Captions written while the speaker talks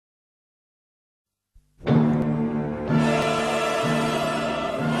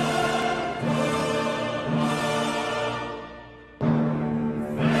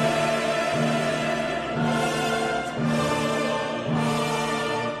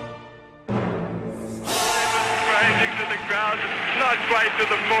down, not quite to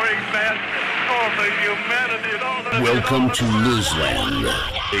the mooring mast. All the humanity and all the... Welcome to LizLand,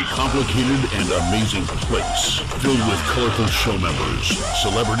 a complicated and amazing place filled with colorful show members,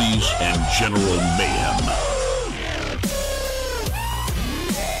 celebrities, and general mayhem.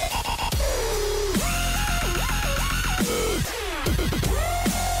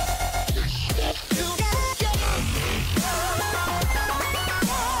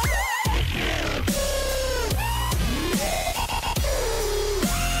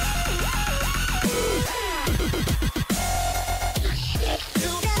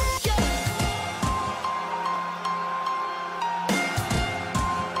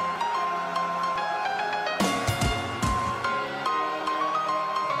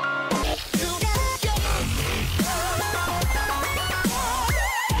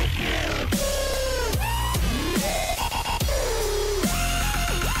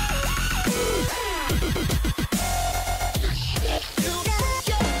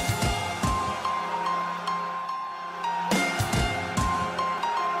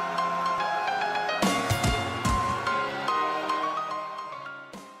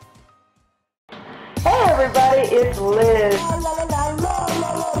 Everybody, it's Liz.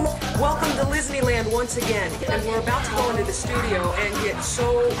 Welcome to LizLand once again, and we're about to go into the studio and get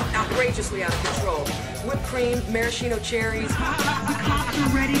so outrageously out of control. Whipped cream, maraschino cherries. The cops are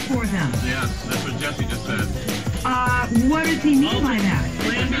ready for them. Yeah, that's what Jesse just said. What does he mean by that?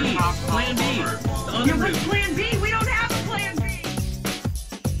 Plan B. Plan B. Yeah, what's Plan B? We don't have a Plan B.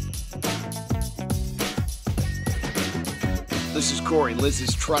 This is Corey,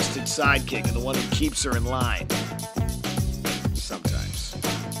 Liz's trusted sidekick and the one who keeps her in line. Sometimes.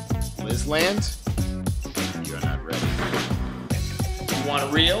 LizLand, you're not ready. You want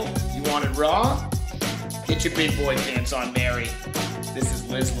it real? You want it raw? Get your big boy pants on, Mary. This is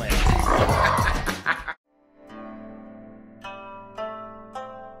LizLand.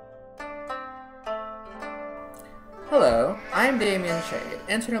 Hello, I'm Damien Shade,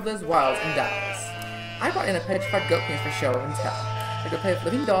 intern of Liz Wilde in Dallas. I brought in a petrified goat penis for show and tell. I could play with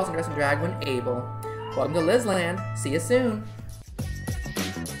living dolls and dress and drag when able. Welcome to LizLand. See you soon.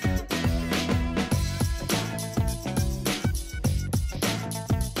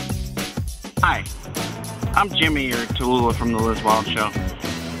 Hi, I'm Jimmy, your Tallulah from the Liz Wilde Show.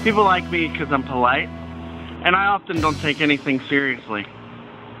 People like me because I'm polite, and I often don't take anything seriously,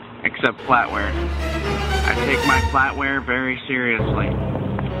 except flatware. I take my flatware very seriously.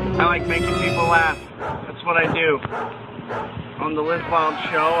 I like making people laugh. That's what I do. On the Liz Wilde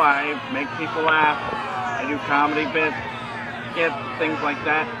Show, I make people laugh. I do comedy bits, skits, things like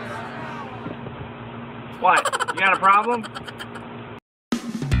that. What? You got a problem?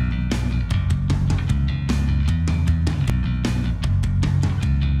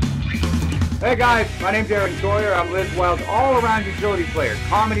 Hey guys, my name's Aaron Sawyer. I'm Liz Wilde's all-around utility player,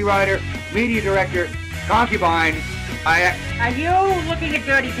 comedy writer, media director, concubine. Are you looking at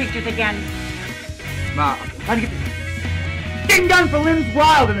dirty pictures again? I'm trying to get this ding done for Liz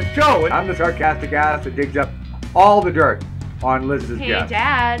Wilde in the show. I'm the sarcastic ass that digs up all the dirt on Liz's Hey, guest.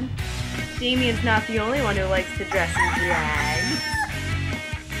 Dad. Damien's not the only one who likes to dress in drag.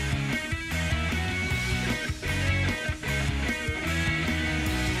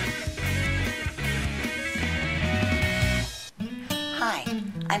 Hi,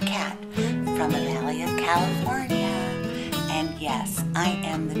 I'm Kat from the Valley of California. And yes, I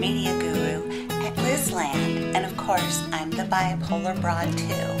am the media guru at LizLand. And of course, I'm the bipolar broad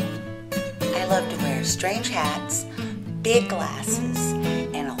too. I love to wear strange hats, big glasses,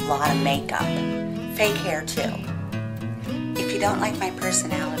 and a lot of makeup. Fake hair too. If you don't like my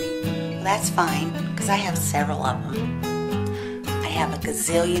personality, well, that's fine, because I have several of them. I have a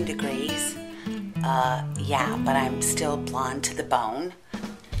gazillion degrees. Yeah, but I'm still blonde to the bone.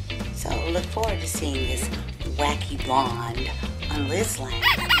 So look forward to seeing this wacky blonde on LizLand.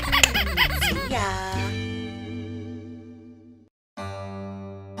 See ya!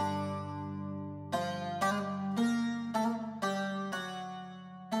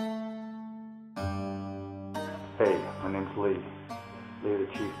 Hey, my name's Lee the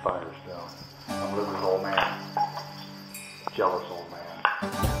Chief Firestone. I'm Liz's old man. Jealous old man.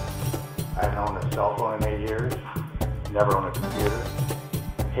 I haven't owned a cell phone in 8 years. Never owned a computer.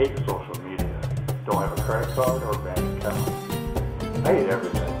 Hate social media. Don't have a credit card or bank account. I hate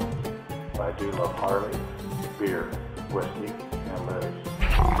everything. But I do love Harley, beer, whiskey, and Liz.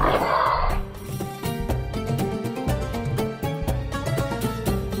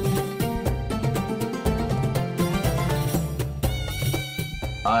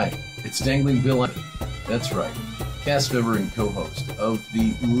 Hi, it's Dangling Bill. That's right, cast member and co-host of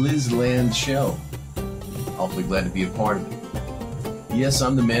the LizLand Show. Awfully glad to be a part of it. Yes,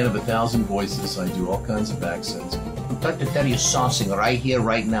 I'm the man of 1,000 voices. I do all kinds of accents. I'm trying to tell you something right here,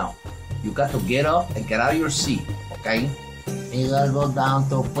 right now. You got to get up and get out of your seat, okay? And you gotta go down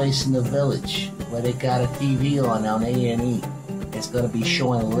to a place in the village where they got a TV on A&E. It's gonna be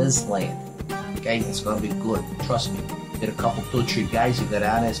showing LizLand, okay? It's gonna be good. Trust me. Get a couple, 2 or 3 guys you get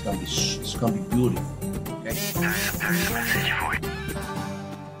on it. It's gonna be beautiful, okay? There's a message for you.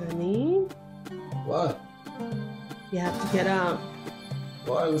 Honey? What? You have to get out.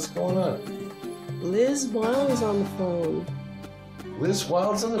 Why? What's going on? Liz Wilde is on the phone. Liz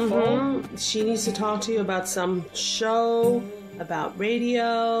Wilde's on the phone? She needs to talk to you about some show, about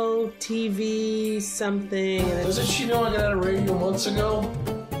radio, TV, something. Doesn't she know I got out of radio months ago?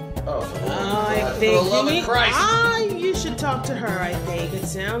 Oh, for the love of Christ. You should talk to her, I think. It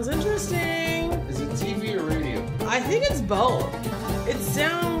sounds interesting. Is it TV or radio? I think it's both. It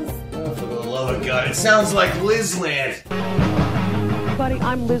sounds... Oh, for the love of God. It sounds like LizLand. Buddy,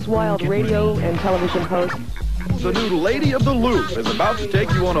 I'm Liz Wilde, radio and television host. The new Lady of the Loop is about to take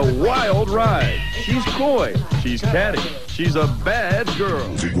you on a wild ride. She's coy, she's catty, she's a bad girl.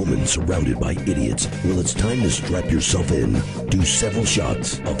 As a woman surrounded by idiots, well, it's time to strap yourself in. Do several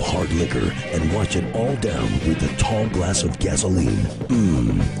shots of hard liquor and wash it all down with a tall glass of gasoline.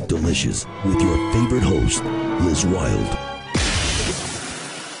 Delicious. With your favorite host, Liz Wilde.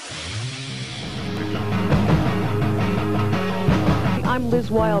 I'm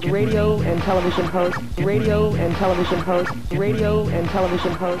Liz Wilde, radio and television host. Radio and television host. Radio and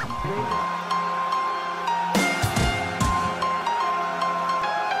television host.